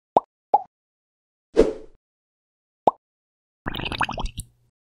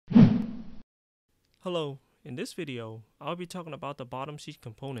Hello, in this video, I'll be talking about the bottom sheet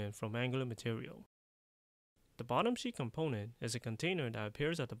component from Angular material. The bottom sheet component is a container that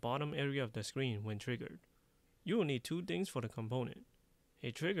appears at the bottom area of the screen when triggered. You will need two things for the component: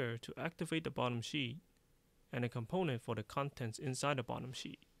 a trigger to activate the bottom sheet, and a component for the contents inside the bottom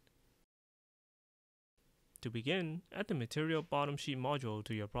sheet. To begin, add the material bottom sheet module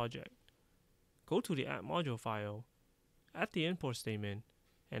to your project. Go to the app module file, add the import statement,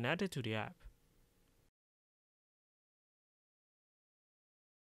 and add it to the app.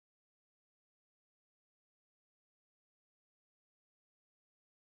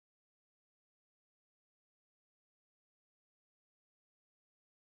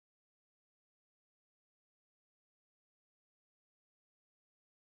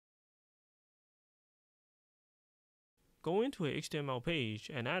 Go into a HTML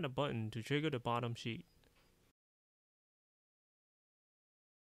page and add a button to trigger the bottom sheet.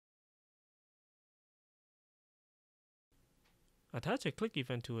 Attach a click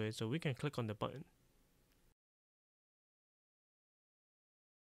event to it so we can click on the button.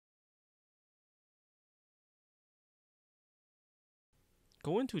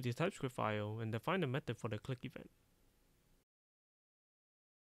 Go into the TypeScript file and define the method for the click event.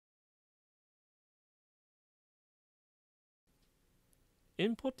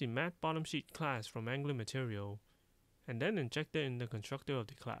 Import the MatBottomSheet class from Angular material, and then inject it in the constructor of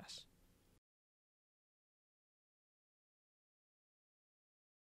the class.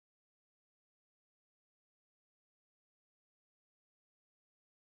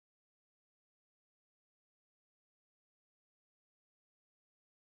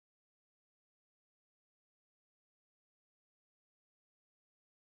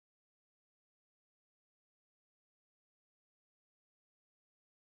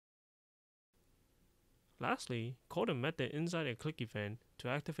 Lastly, call the method inside a click event to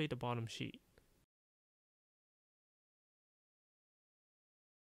activate the bottom sheet.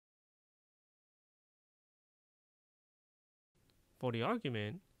 For the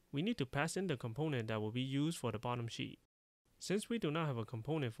argument, we need to pass in the component that will be used for the bottom sheet. Since we do not have a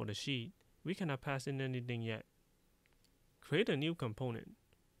component for the sheet, we cannot pass in anything yet. Create a new component.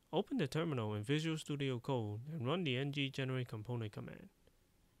 Open the terminal in Visual Studio Code and run the ng-generate component command.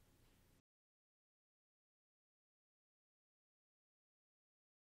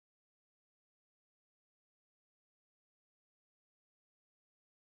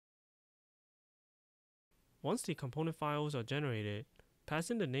 Once the component files are generated, pass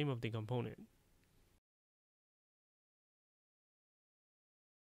in the name of the component.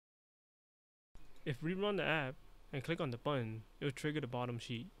 If we run the app and click on the button, it will trigger the bottom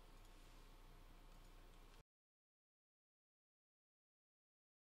sheet.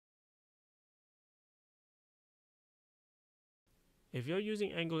 If you're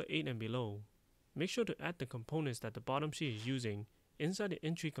using Angular 8 and below, make sure to add the components that the bottom sheet is using inside the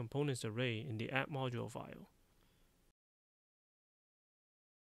entry components array in the app module file.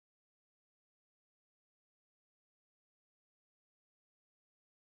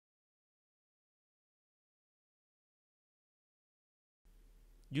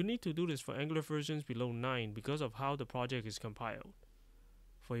 You need to do this for Angular versions below 9 because of how the project is compiled.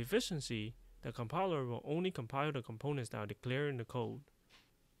 For efficiency, the compiler will only compile the components that are declared in the code.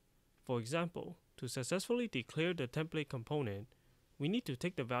 For example, to successfully declare the template component, we need to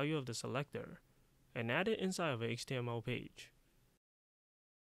take the value of the selector and add it inside of an HTML page.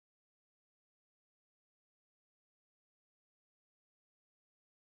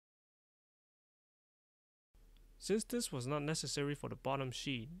 Since this was not necessary for the bottom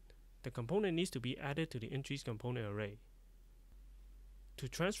sheet, the component needs to be added to the entries component array. To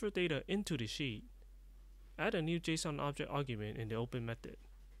transfer data into the sheet, add a new JSON object argument in the open method.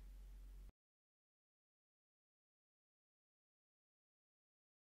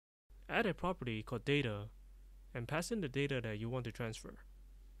 Add a property called data and pass in the data that you want to transfer.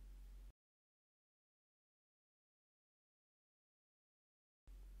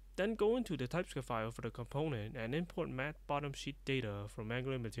 Then go into the TypeScript file for the component and import MatBottomSheet data from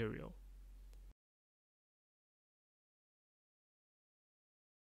Angular material.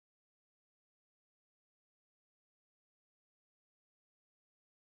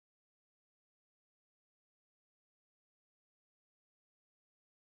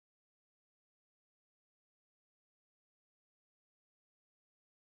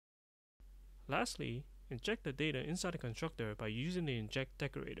 Lastly, inject the data inside the constructor by using the inject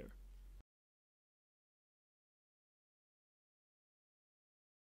decorator.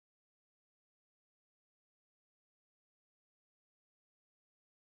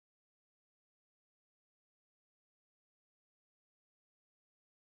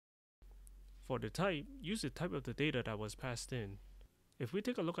 For the type, use the type of the data that was passed in. If we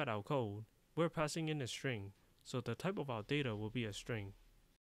take a look at our code, we're passing in a string, so the type of our data will be a string.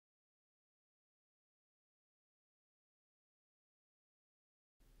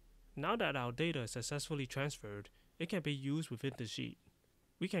 Now that our data is successfully transferred, it can be used within the sheet.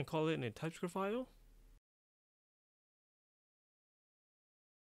 We can call it in a TypeScript file,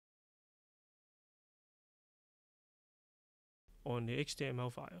 or in the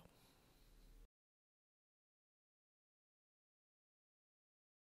HTML file.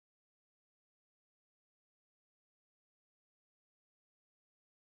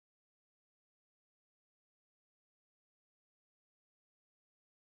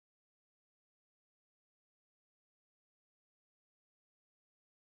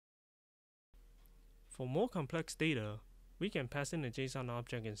 For more complex data, we can pass in a JSON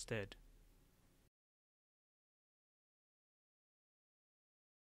object instead.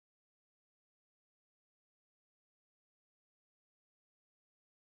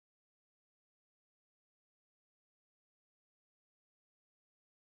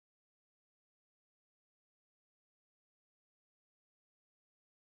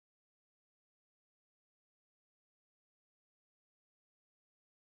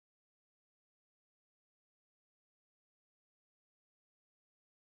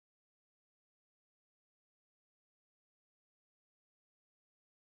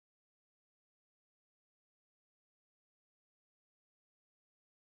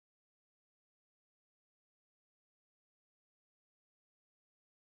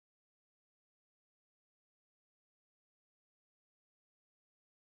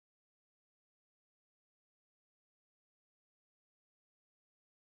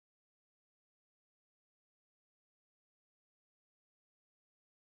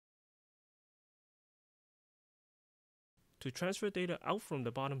 To transfer data out from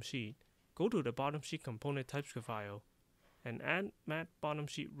the bottom sheet, go to the bottom sheet component TypeScript file and add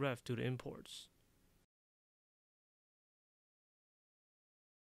MatBottomSheetRef to the imports.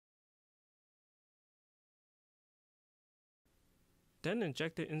 Then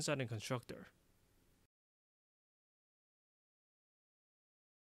inject it inside the constructor.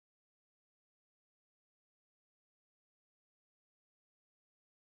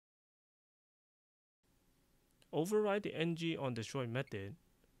 Override the ng on destroy method,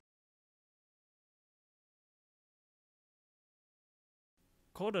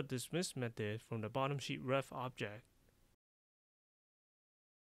 call the dismiss method from the BottomSheetRef object,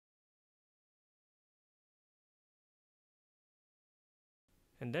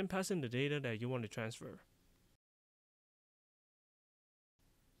 and then pass in the data that you want to transfer.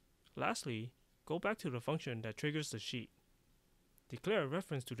 Lastly, go back to the function that triggers the sheet. Declare a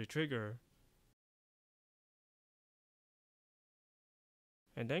reference to the trigger,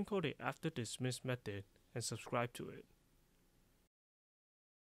 and then call the after dismiss method and subscribe to it.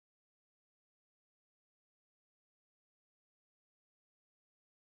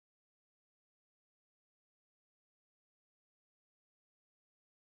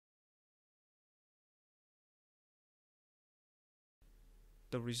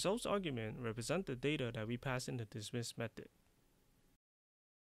 The results argument represents the data that we pass in the dismiss method.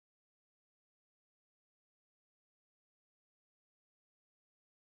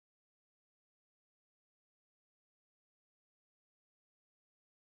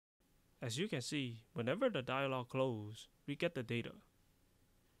 As you can see, whenever the dialog closes, we get the data.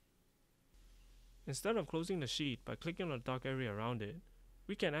 Instead of closing the sheet by clicking on the dark area around it,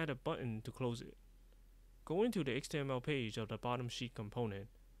 we can add a button to close it. Go into the HTML page of the bottom sheet component,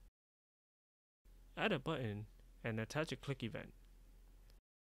 add a button, and attach a click event.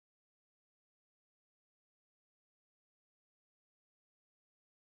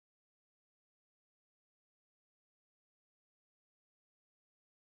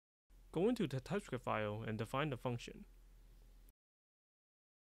 Go into the TypeScript file and define the function.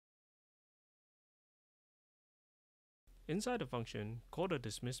 Inside the function, call the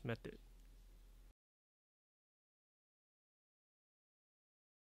dismiss method.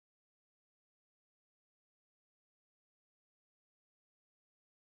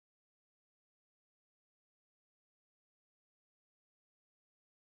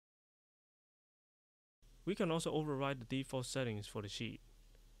 We can also override the default settings for the sheet.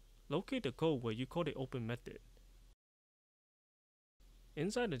 Locate the code where you call the open method.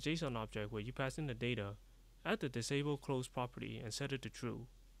 Inside the JSON object where you pass in the data, add the disable close property and set it to true.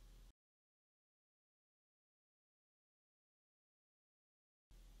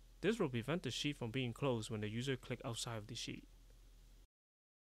 This will prevent the sheet from being closed when the user clicks outside of the sheet.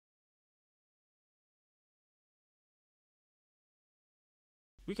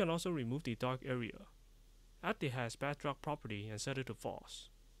 We can also remove the dark area. Add the has backdrop property and set it to false.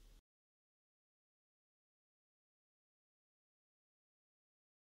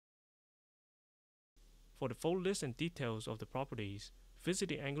 For the full list and details of the properties, visit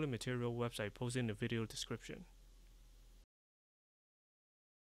the Angular material website posted in the video description.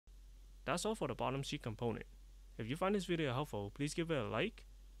 That's all for the bottom sheet component. If you find this video helpful, please give it a like,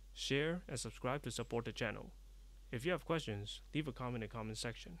 share, and subscribe to support the channel. If you have questions, leave a comment in the comment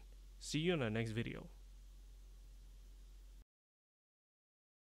section. See you in the next video.